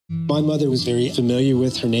My mother was very familiar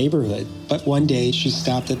with her neighborhood, but one day she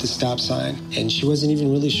stopped at the stop sign and she wasn't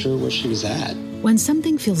even really sure where she was at. When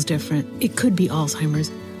something feels different, it could be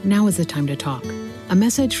Alzheimer's. Now is the time to talk. A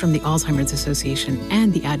message from the Alzheimer's Association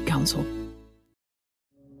and the Ad Council.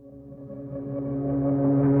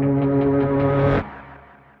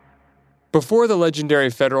 Before the legendary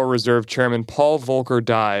Federal Reserve Chairman Paul Volcker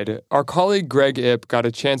died, our colleague Greg Ip got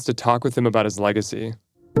a chance to talk with him about his legacy.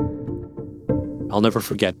 I'll never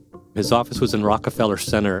forget. His office was in Rockefeller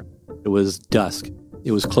Center. It was dusk.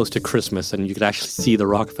 It was close to Christmas, and you could actually see the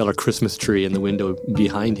Rockefeller Christmas tree in the window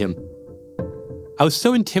behind him. I was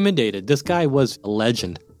so intimidated. This guy was a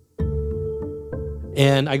legend.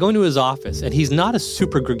 And I go into his office, and he's not a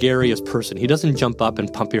super gregarious person. He doesn't jump up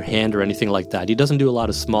and pump your hand or anything like that. He doesn't do a lot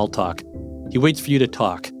of small talk. He waits for you to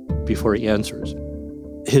talk before he answers.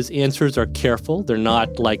 His answers are careful. They're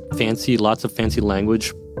not like fancy, lots of fancy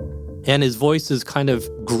language. And his voice is kind of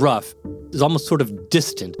gruff. It's almost sort of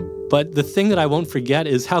distant. But the thing that I won't forget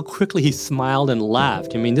is how quickly he smiled and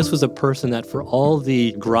laughed. I mean, this was a person that for all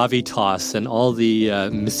the gravitas and all the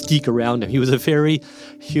mystique around him, he was a very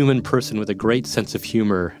human person with a great sense of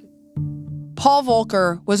humor. Paul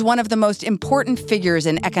Volcker was one of the most important figures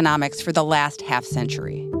in economics for the last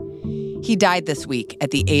half-century. He died this week at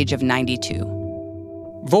the age of 92.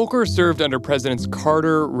 Volcker served under Presidents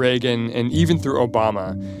Carter, Reagan, and even through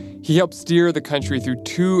Obama. He helped steer the country through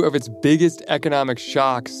two of its biggest economic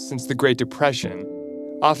shocks since the Great Depression,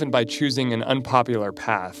 often by choosing an unpopular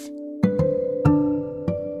path.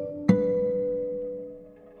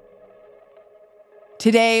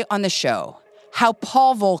 Today on the show, how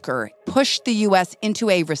Paul Volcker pushed the U.S.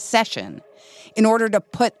 into a recession in order to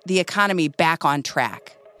put the economy back on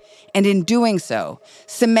track, and in doing so,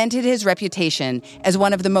 cemented his reputation as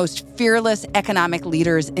one of the most fearless economic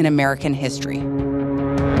leaders in American history.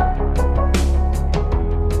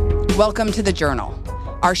 Welcome to The Journal,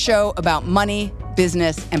 our show about money,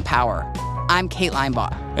 business, and power. I'm Kate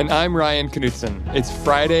Linebaugh. And I'm Ryan Knutson. It's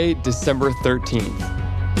Friday, December 13th.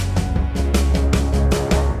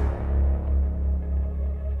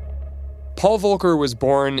 Paul Volcker was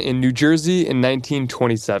born in New Jersey in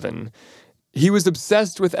 1927. He was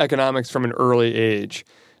obsessed with economics from an early age.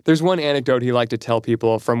 There's one anecdote he liked to tell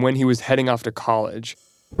people from when he was heading off to college.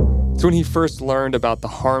 It's when he first learned about the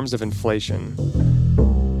harms of inflation.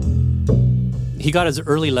 He got his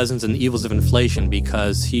early lessons in the evils of inflation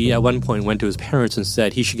because he, at one point, went to his parents and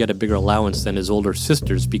said he should get a bigger allowance than his older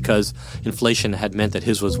sisters because inflation had meant that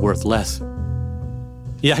his was worth less.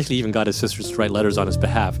 He actually even got his sisters to write letters on his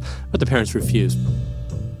behalf, but the parents refused.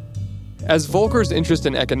 As Volcker's interest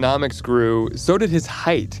in economics grew, so did his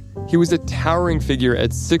height. He was a towering figure at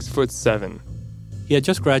 6'7". He had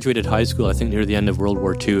just graduated high school, I think near the end of World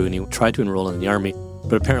War II, and he tried to enroll in the army,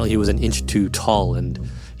 but apparently he was an inch too tall, and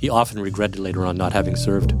he often regretted later on not having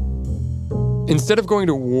served. Instead of going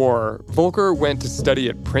to war, Volcker went to study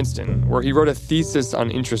at Princeton, where he wrote a thesis on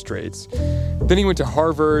interest rates. Then he went to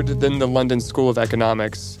Harvard, then the London School of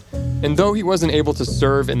Economics. And though he wasn't able to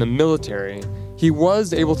serve in the military, he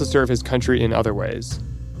was able to serve his country in other ways.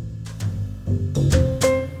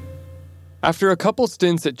 After a couple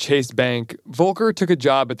stints at Chase Bank, Volcker took a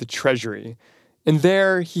job at the Treasury. And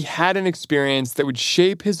there, he had an experience that would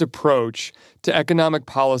shape his approach to economic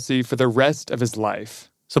policy for the rest of his life.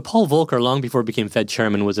 So Paul Volcker, long before he became Fed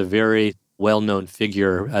chairman, was a very well-known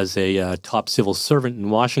figure as a top civil servant in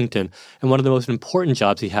Washington. And one of the most important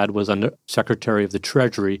jobs he had was under Secretary of the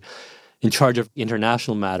Treasury in charge of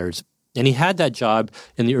international matters. And he had that job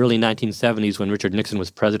in the early 1970s when Richard Nixon was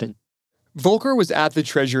president. Volcker was at the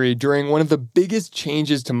Treasury during one of the biggest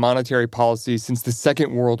changes to monetary policy since the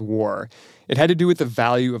Second World War. It had to do with the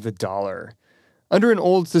value of the dollar. Under an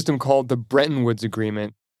old system called the Bretton Woods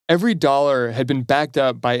Agreement, every dollar had been backed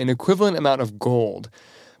up by an equivalent amount of gold.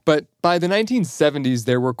 But by the 1970s,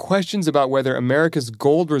 there were questions about whether America's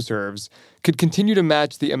gold reserves could continue to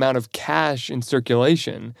match the amount of cash in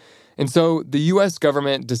circulation. And so the U.S.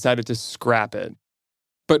 government decided to scrap it.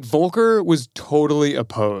 But Volcker was totally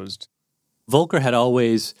opposed. Volcker had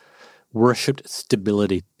always worshipped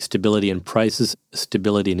stability. Stability in prices,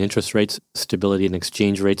 stability in interest rates, stability in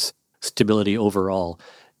exchange rates, stability overall.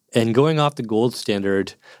 And going off the gold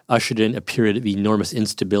standard ushered in a period of enormous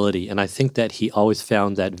instability. And I think that he always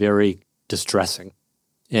found that very distressing.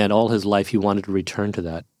 And all his life, he wanted to return to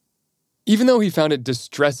that. Even though he found it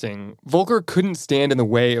distressing, Volcker couldn't stand in the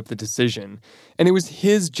way of the decision. And it was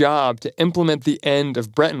his job to implement the end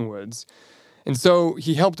of Bretton Woods. And so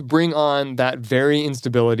he helped bring on that very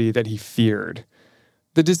instability that he feared.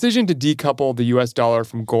 The decision to decouple the U.S. dollar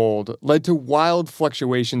from gold led to wild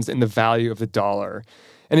fluctuations in the value of the dollar.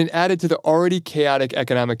 and it added to the already chaotic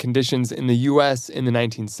economic conditions in the U.S. in the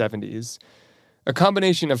 1970s. A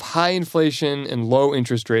combination of high inflation and low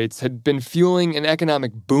interest rates had been fueling an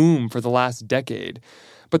economic boom for the last decade.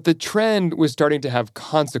 But the trend was starting to have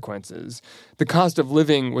consequences. The cost of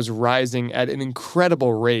living was rising at an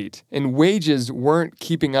incredible rate, and wages weren't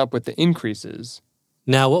keeping up with the increases.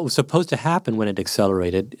 Now, what was supposed to happen when it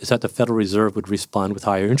accelerated is that the Federal Reserve would respond with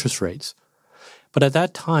higher interest rates. But at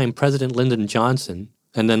that time, President Lyndon Johnson,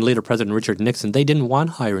 and then later President Richard Nixon, they didn't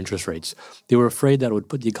want higher interest rates. They were afraid that it would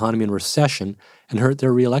put the economy in recession and hurt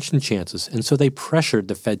their re-election chances. And so they pressured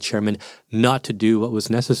the Fed chairman not to do what was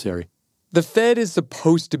necessary. The Fed is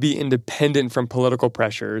supposed to be independent from political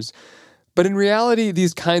pressures, but in reality,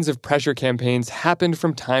 these kinds of pressure campaigns happened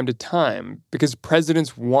from time to time because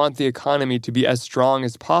presidents want the economy to be as strong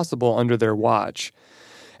as possible under their watch.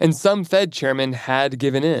 And some Fed chairmen had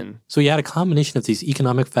given in. So you had a combination of these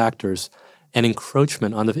economic factors and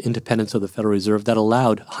encroachment on the independence of the Federal Reserve that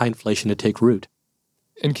allowed high inflation to take root.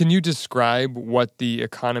 And can you describe what the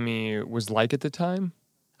economy was like at the time?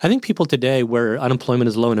 I think people today, where unemployment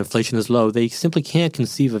is low and inflation is low, they simply can't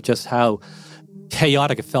conceive of just how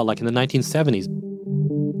chaotic it felt like in the 1970s.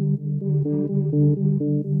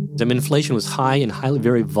 Inflation was high and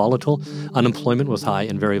very volatile. Unemployment was high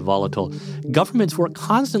and very volatile. Governments were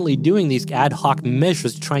constantly doing these ad hoc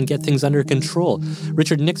measures to try and get things under control.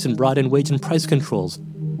 Richard Nixon brought in wage and price controls.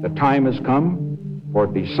 The time has come for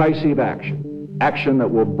decisive action, action that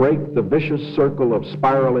will break the vicious circle of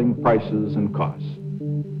spiraling prices and costs.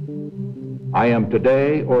 I am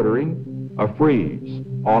today ordering a freeze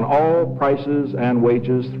on all prices and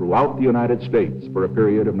wages throughout the United States for a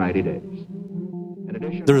period of 90 days.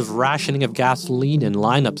 There's rationing of gasoline and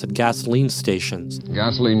lineups at gasoline stations.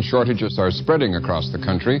 Gasoline shortages are spreading across the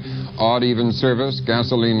country. Odd even service,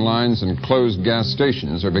 gasoline lines, and closed gas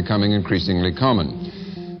stations are becoming increasingly common.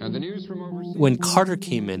 And the news from overseas... When Carter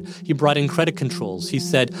came in, he brought in credit controls. He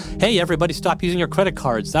said, hey, everybody stop using your credit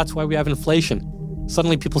cards. That's why we have inflation.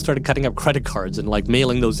 Suddenly people started cutting up credit cards and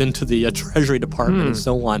mailing those into the Treasury Department and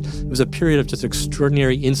so on. It was a period of just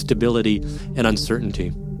extraordinary instability and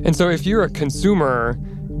uncertainty. And so if you're a consumer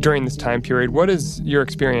during this time period, what is your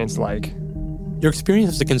experience like? Your experience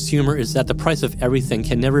as a consumer is that the price of everything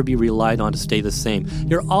can never be relied on to stay the same.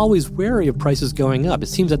 You're always wary of prices going up. It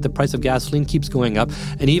seems that the price of gasoline keeps going up,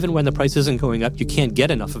 and even when the price isn't going up, you can't get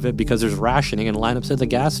enough of it because there's rationing and lineups at the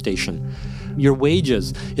gas station. Your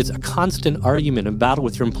wages, it's a constant argument and battle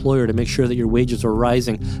with your employer to make sure that your wages are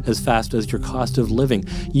rising as fast as your cost of living.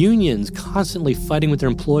 Unions constantly fighting with their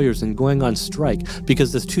employers and going on strike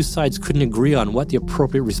because the two sides couldn't agree on what the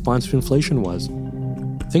appropriate response to inflation was.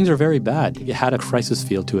 Things are very bad. It had a crisis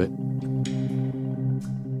feel to it.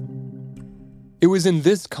 It was in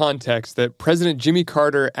this context that President Jimmy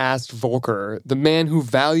Carter asked Volcker, the man who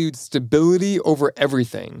valued stability over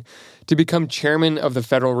everything, to become chairman of the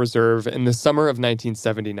Federal Reserve in the summer of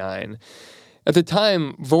 1979. At the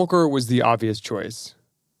time, Volcker was the obvious choice.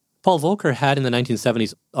 Paul Volcker had in the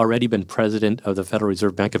 1970s already been president of the Federal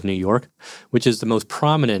Reserve Bank of New York, which is the most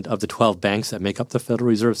prominent of the 12 banks that make up the Federal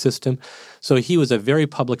Reserve System. So he was a very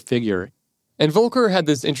public figure. And Volcker had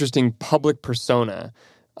this interesting public persona,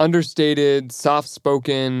 understated,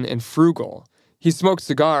 soft-spoken, and frugal. He smoked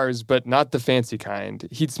cigars, but not the fancy kind.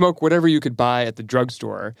 He'd smoke whatever you could buy at the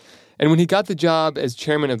drugstore. And when he got the job as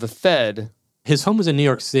chairman of the Fed... His home was in New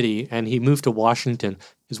York City, and he moved to Washington.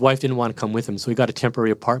 His wife didn't want to come with him, so he got a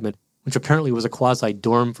temporary apartment, which apparently was a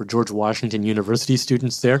quasi-dorm for George Washington University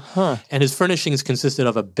students there. And his furnishings consisted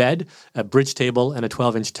of a bed, a bridge table, and a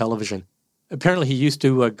 12-inch television. Apparently he used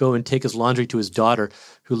to go and take his laundry to his daughter,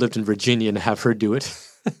 who lived in Virginia, and have her do it.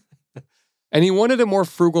 And he wanted a more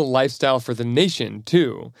frugal lifestyle for the nation,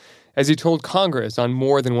 too, as he told Congress on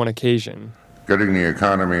more than one occasion. Getting the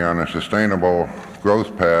economy on a sustainable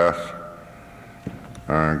growth path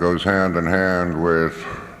goes hand in hand with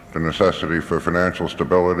the necessity for financial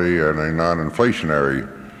stability and a non-inflationary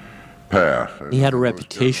path. He had a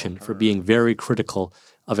reputation for being very critical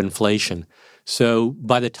of inflation. So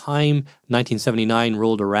by the time 1979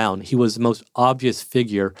 rolled around, he was the most obvious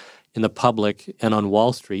figure in the public and on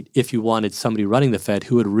Wall Street if you wanted somebody running the Fed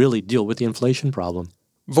who would really deal with the inflation problem.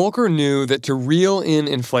 Volcker knew that to reel in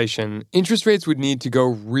inflation, interest rates would need to go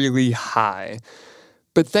really high.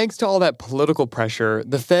 But thanks to all that political pressure,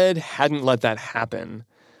 the Fed hadn't let that happen.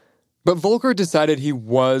 But Volcker decided he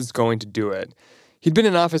was going to do it. He'd been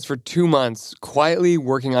in office for 2 months, quietly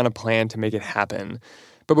working on a plan to make it happen.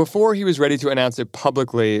 But before he was ready to announce it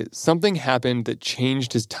publicly, something happened that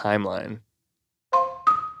changed his timeline.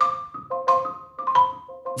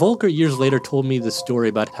 Volcker years later told me the story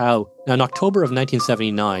about how, in October of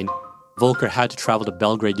 1979, Volcker had to travel to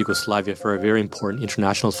Belgrade, Yugoslavia for a very important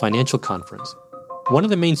international financial conference. One of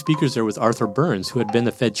the main speakers there was Arthur Burns, who had been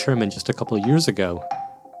the Fed chairman just a couple of years ago.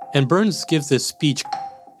 And Burns gives this speech,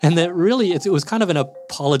 and that really, it was kind of an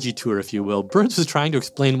apology tour, if you will. Burns was trying to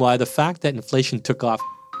explain why the fact that inflation took off,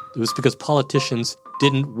 it was because politicians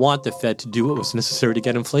didn't want the Fed to do what was necessary to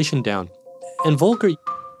get inflation down. And Volcker,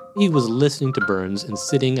 he was listening to Burns and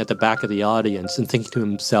sitting at the back of the audience and thinking to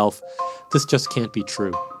himself, this just can't be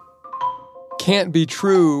true. Can't be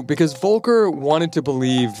true because Volcker wanted to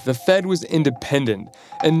believe the Fed was independent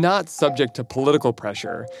and not subject to political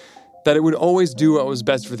pressure, that it would always do what was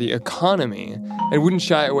best for the economy and wouldn't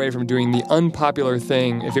shy away from doing the unpopular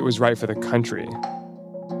thing if it was right for the country.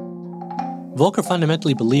 Volcker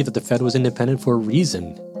fundamentally believed that the Fed was independent for a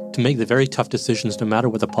reason, to make the very tough decisions no matter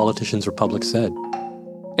what the politicians or public said.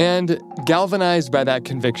 And galvanized by that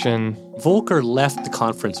conviction, Volcker left the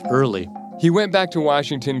conference early. He went back to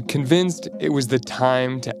Washington convinced it was the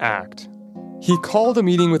time to act. He called a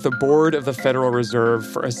meeting with the board of the Federal Reserve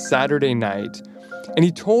for a Saturday night, and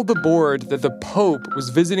he told the board that the Pope was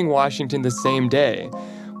visiting Washington the same day,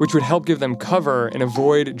 which would help give them cover and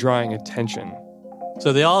avoid drawing attention.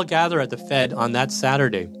 So they all gather at the Fed on that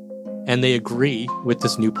Saturday, and they agree with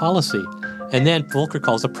this new policy. And then Volcker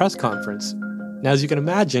calls a press conference. Now, as you can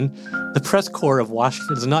imagine, the press corps of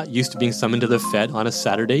Washington is not used to being summoned to the Fed on a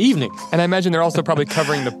Saturday evening. And I imagine they're also probably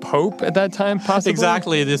covering the Pope at that time, possibly?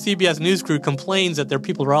 Exactly. The CBS News crew complains that their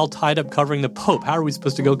people are all tied up covering the Pope. How are we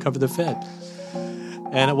supposed to go cover the Fed?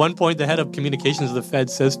 And at one point, the head of communications of the Fed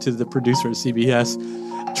says to the producer at CBS,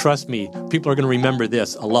 trust me, people are going to remember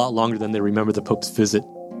this a lot longer than they remember the Pope's visit.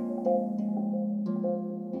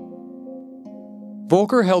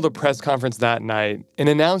 Volcker held a press conference that night and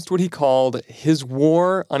announced what he called his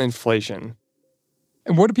war on inflation.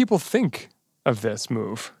 And what do people think of this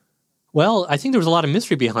move? Well, I think there was a lot of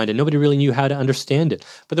mystery behind it. Nobody really knew how to understand it.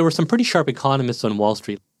 But there were some pretty sharp economists on Wall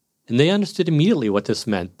Street, and they understood immediately what this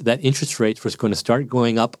meant, that interest rates were going to start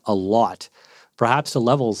going up a lot, perhaps to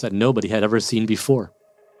levels that nobody had ever seen before.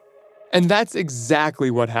 And that's exactly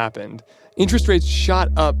what happened. Interest rates shot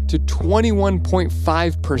up to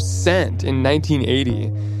 21.5% in 1980.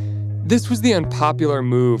 This was the unpopular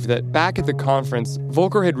move that back at the conference,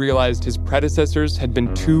 Volcker had realized his predecessors had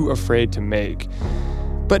been too afraid to make.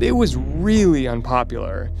 But it was really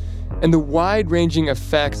unpopular. And the wide-ranging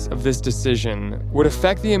effects of this decision would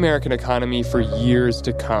affect the American economy for years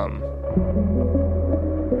to come.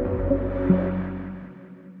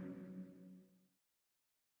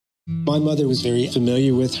 My mother was very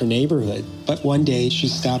familiar with her neighborhood, but one day she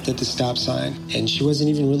stopped at the stop sign and she wasn't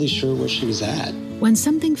even really sure where she was at. When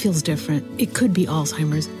something feels different, it could be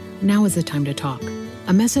Alzheimer's. Now is the time to talk.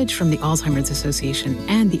 A message from the Alzheimer's Association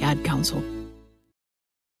and the Ad Council.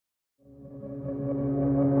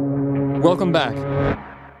 Welcome back.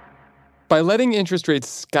 By letting interest rates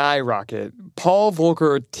skyrocket, Paul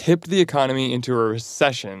Volcker tipped the economy into a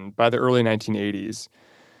recession by the early 1980s.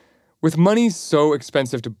 With money so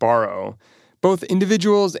expensive to borrow, both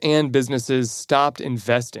individuals and businesses stopped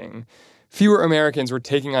investing. Fewer Americans were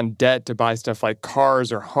taking on debt to buy stuff like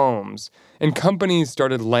cars or homes, and companies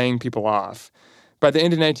started laying people off. By the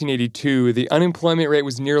end of 1982, the unemployment rate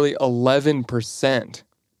was nearly 11%.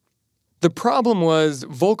 The problem was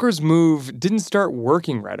Volcker's move didn't start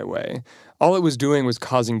working right away. All it was doing was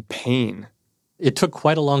causing pain. It took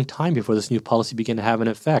quite a long time before this new policy began to have an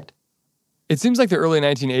effect. It seems like the early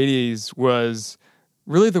 1980s was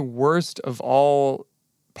really the worst of all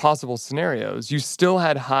possible scenarios. You still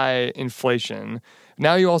had high inflation.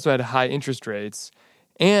 Now you also had high interest rates.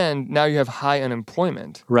 And now you have high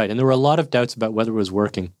unemployment. Right, and there were a lot of doubts about whether it was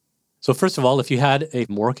working. So first of all, if you had a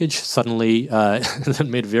mortgage, suddenly that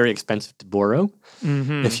made it very expensive to borrow.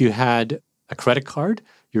 Mm-hmm. If you had a credit card,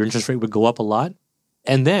 your interest rate would go up a lot.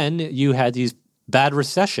 And then you had these bad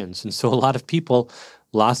recessions. And so a lot of people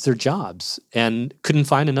lost their jobs and couldn't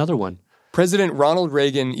find another one. President Ronald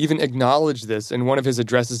Reagan even acknowledged this in one of his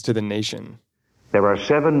addresses to the nation. There are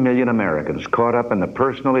 7 million Americans caught up in the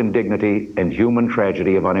personal indignity and human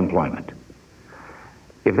tragedy of unemployment.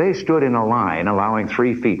 If they stood in a line allowing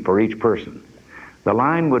 3 feet for each person, the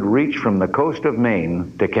line would reach from the coast of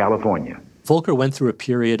Maine to California. Volcker went through a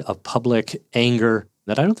period of public anger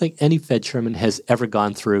that I don't think any Fed chairman has ever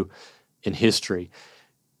gone through in history.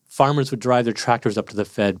 Farmers would drive their tractors up to the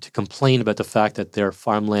Fed to complain about the fact that their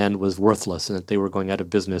farmland was worthless and that they were going out of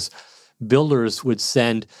business. Builders would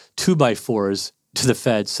send 2x4s to the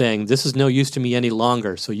Fed saying, this is no use to me any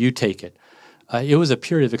longer, so you take it. It was a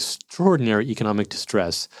period of extraordinary economic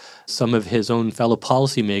distress. Some of his own fellow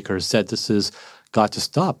policymakers said this has got to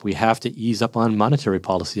stop. We have to ease up on monetary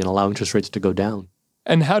policy and allow interest rates to go down.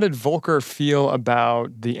 And how did Volcker feel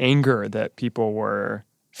about the anger that people were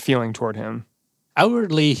feeling toward him?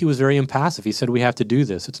 Outwardly, he was very impassive. He said, we have to do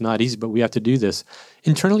this. It's not easy, but we have to do this.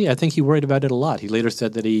 Internally, I think he worried about it a lot. He later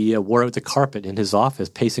said that he wore out the carpet in his office,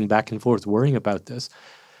 pacing back and forth, worrying about this.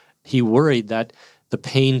 He worried that the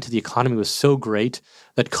pain to the economy was so great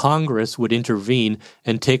that Congress would intervene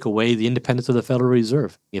and take away the independence of the Federal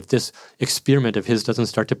Reserve if this experiment of his doesn't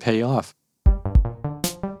start to pay off.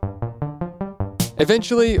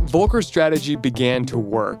 Eventually, Volcker's strategy began to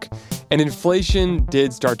work, and inflation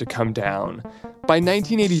did start to come down. By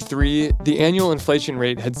 1983, the annual inflation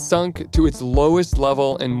rate had sunk to its lowest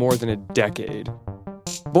level in more than a decade.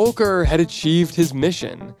 Volcker had achieved his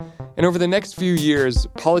mission, and over the next few years,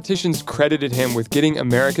 politicians credited him with getting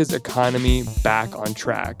America's economy back on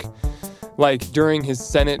track. Like during his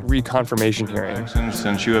Senate reconfirmation hearing.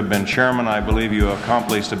 Since you have been chairman, I believe you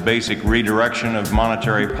accomplished a basic redirection of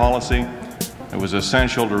monetary policy. It was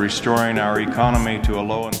essential to restoring our economy to a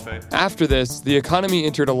low inflation. After this, the economy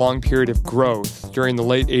entered a long period of growth during the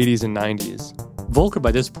late 80s and 90s. Volcker,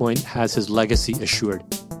 by this point, has his legacy assured.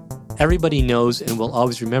 Everybody knows and will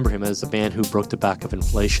always remember him as the man who broke the back of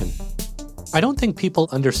inflation. I don't think people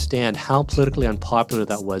understand how politically unpopular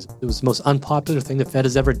that was. It was the most unpopular thing the Fed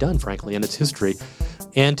has ever done, frankly, in its history.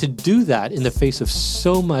 And to do that in the face of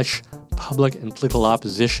so much public and political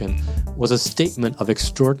opposition was a statement of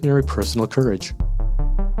extraordinary personal courage.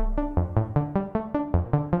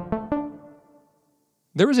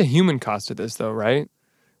 There was a human cost to this, though, right?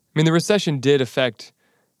 I mean, the recession did affect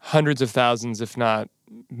hundreds of thousands, if not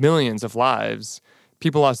millions of lives.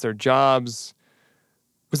 People lost their jobs.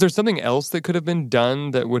 Was there something else that could have been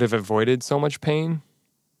done that would have avoided so much pain?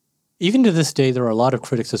 Even to this day, there are a lot of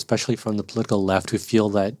critics, especially from the political left, who feel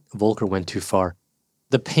that Volcker went too far.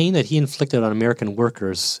 The pain that he inflicted on American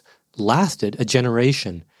workers lasted a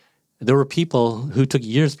generation. There were people who took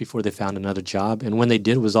years before they found another job, and when they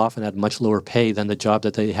did, it was often at much lower pay than the job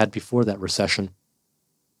that they had before that recession.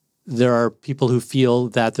 There are people who feel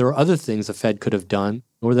that there are other things the Fed could have done,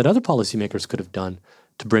 or that other policymakers could have done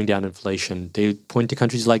to bring down inflation. They point to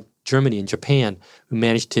countries like Germany and Japan, who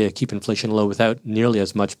managed to keep inflation low without nearly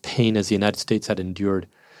as much pain as the United States had endured.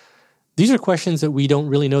 These are questions that we don't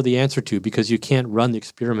really know the answer to because you can't run the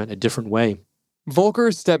experiment a different way.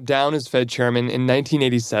 Volcker stepped down as Fed chairman in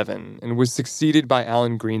 1987 and was succeeded by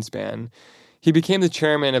Alan Greenspan. He became the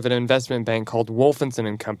chairman of an investment bank called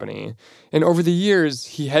Wolfenson & Company, and over the years,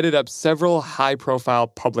 he headed up several high-profile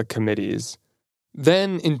public committees.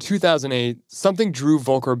 Then, in 2008, something drew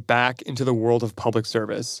Volcker back into the world of public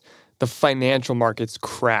service. The financial markets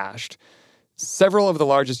crashed. Several of the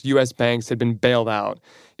largest U.S. banks had been bailed out.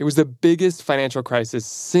 It was the biggest financial crisis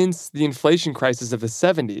since the inflation crisis of the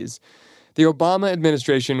 70s. The Obama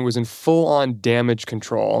administration was in full-on damage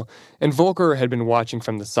control, and Volcker had been watching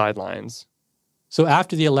from the sidelines. So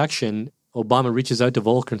after the election, Obama reaches out to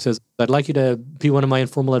Volcker and says, I'd like you to be one of my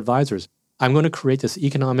informal advisors. I'm going to create this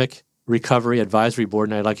economic recovery advisory board,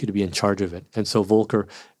 and I'd like you to be in charge of it. And so Volcker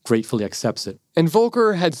gratefully accepts it. And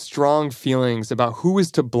Volcker had strong feelings about who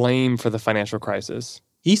was to blame for the financial crisis.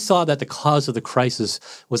 He saw that the cause of the crisis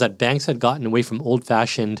was that banks had gotten away from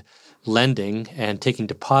old-fashioned lending and taking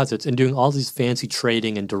deposits and doing all these fancy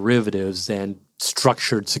trading and derivatives and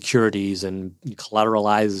structured securities and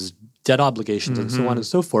collateralized debt obligations and so on and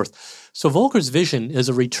so forth. So Volcker's vision is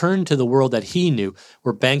a return to the world that he knew,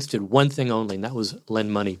 where banks did one thing only, and that was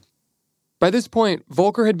lend money. By this point,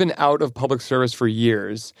 Volcker had been out of public service for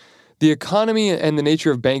years. The economy and the nature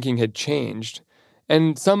of banking had changed,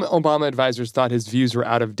 and some Obama advisors thought his views were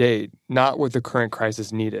out of date, not what the current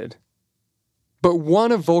crisis needed. But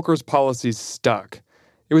one of Volcker's policies stuck.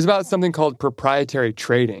 It was about something called proprietary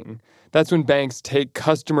trading. That's when banks take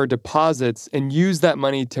customer deposits and use that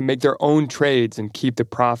money to make their own trades and keep the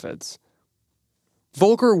profits.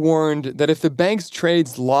 Volcker warned that if the bank's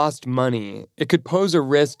trades lost money, it could pose a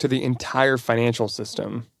risk to the entire financial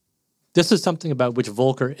system. This is something about which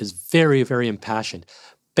Volcker is very, very impassioned.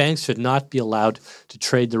 Banks should not be allowed to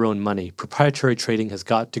trade their own money. Proprietary trading has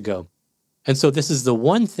got to go. And so this is the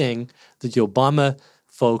one thing that the Obama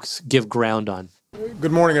folks give ground on.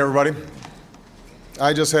 Good morning, everybody.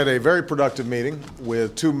 I just had a very productive meeting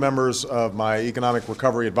with two members of my Economic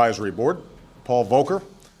Recovery Advisory Board, Paul Volcker.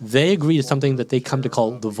 They agree to something that they come to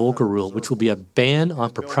call the Volcker Rule, which will be a ban on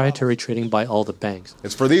proprietary trading by all the banks.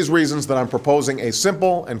 It's for these reasons that I'm proposing a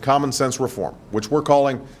simple and common sense reform, which we're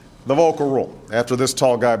calling the Volcker Rule, after this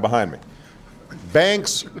tall guy behind me.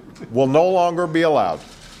 Banks will no longer be allowed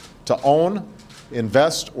to own,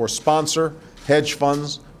 invest, or sponsor hedge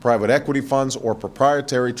funds, private equity funds, or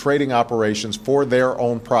proprietary trading operations for their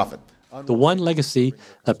own profit. The one legacy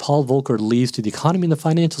that Paul Volcker leaves to the economy and the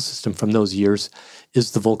financial system from those years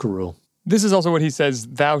is the Volcker Rule. This is also what he says,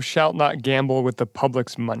 "Thou shalt not gamble with the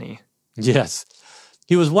public's money." Yes.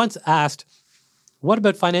 He was once asked, what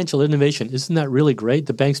about financial innovation? Isn't that really great?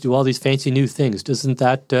 The banks do all these fancy new things. Doesn't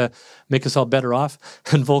that make us all better off?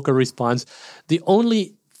 And Volcker responds, the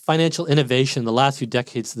only financial innovation in the last few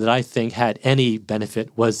decades that I think had any benefit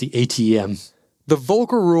was the ATM. The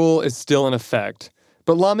Volcker Rule is still in effect,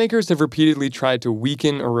 but lawmakers have repeatedly tried to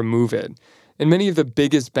weaken or remove it, and many of the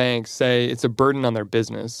biggest banks say it's a burden on their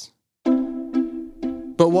business.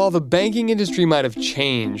 But while the banking industry might have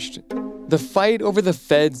changed, the fight over the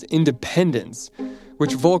Fed's independence,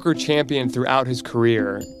 which Volcker championed throughout his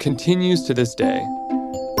career, continues to this day.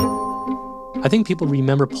 I think people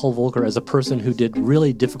remember Paul Volcker as a person who did a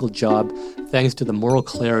really difficult job thanks to the moral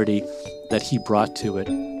clarity that he brought to it.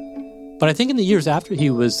 But I think in the years after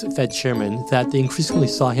he was Fed chairman that they increasingly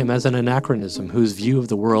saw him as an anachronism whose view of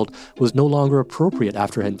the world was no longer appropriate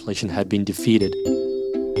after inflation had been defeated.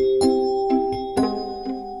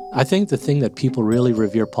 I think the thing that people really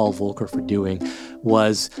revere Paul Volcker for doing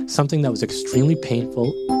was something that was extremely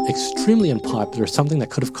painful, extremely unpopular, something that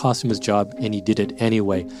could have cost him his job, and he did it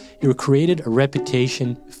anyway. He created a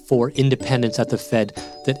reputation for independence at the Fed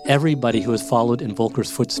that everybody who has followed in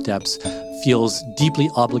Volcker's footsteps feels deeply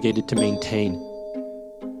obligated to maintain.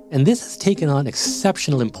 And this has taken on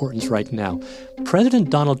exceptional importance right now. President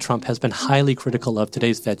Donald Trump has been highly critical of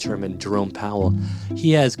today's Fed Chairman, Jerome Powell.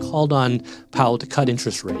 He has called on Powell to cut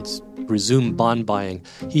interest rates, resume bond buying.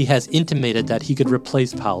 He has intimated that he could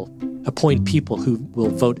replace Powell, appoint people who will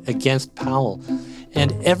vote against Powell.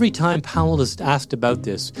 And every time Powell is asked about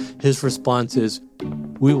this, his response is,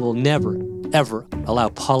 we will never, ever allow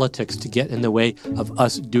politics to get in the way of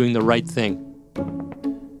us doing the right thing.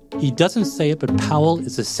 He doesn't say it, but Powell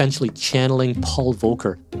is essentially channeling Paul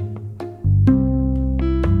Volcker.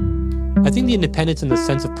 I think the independence and the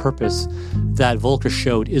sense of purpose that Volcker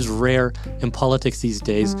showed is rare in politics these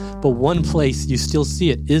days, but one place you still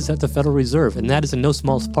see it is at the Federal Reserve, and that is in no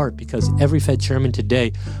small part because every Fed chairman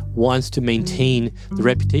today wants to maintain the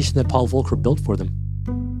reputation that Paul Volcker built for them.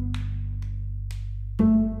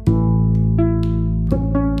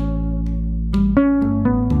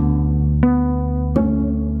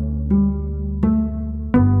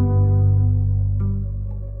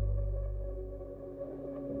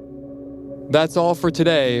 That's all for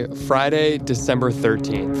today, Friday, December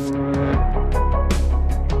 13th.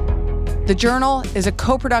 The Journal is a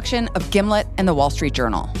co-production of Gimlet and The Wall Street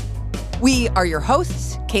Journal. We are your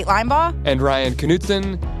hosts, Kate Linebaugh and Ryan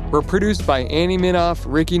Knutson. We're produced by Annie Minoff,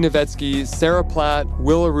 Ricky Novetsky, Sarah Platt,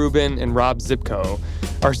 Willa Rubin, and Rob Zipko.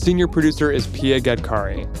 Our senior producer is Pia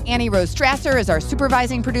Gadkari. Annie Rose Strasser is our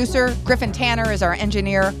supervising producer. Griffin Tanner is our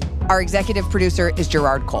engineer. Our executive producer is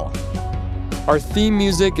Gerard Cole. Our theme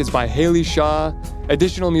music is by Haley Shaw.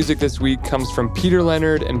 Additional music this week comes from Peter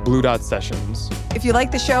Leonard and Blue Dot Sessions. If you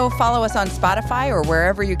like the show, follow us on Spotify or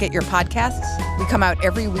wherever you get your podcasts. We come out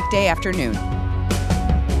every weekday afternoon.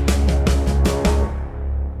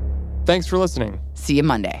 Thanks for listening. See you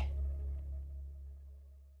Monday.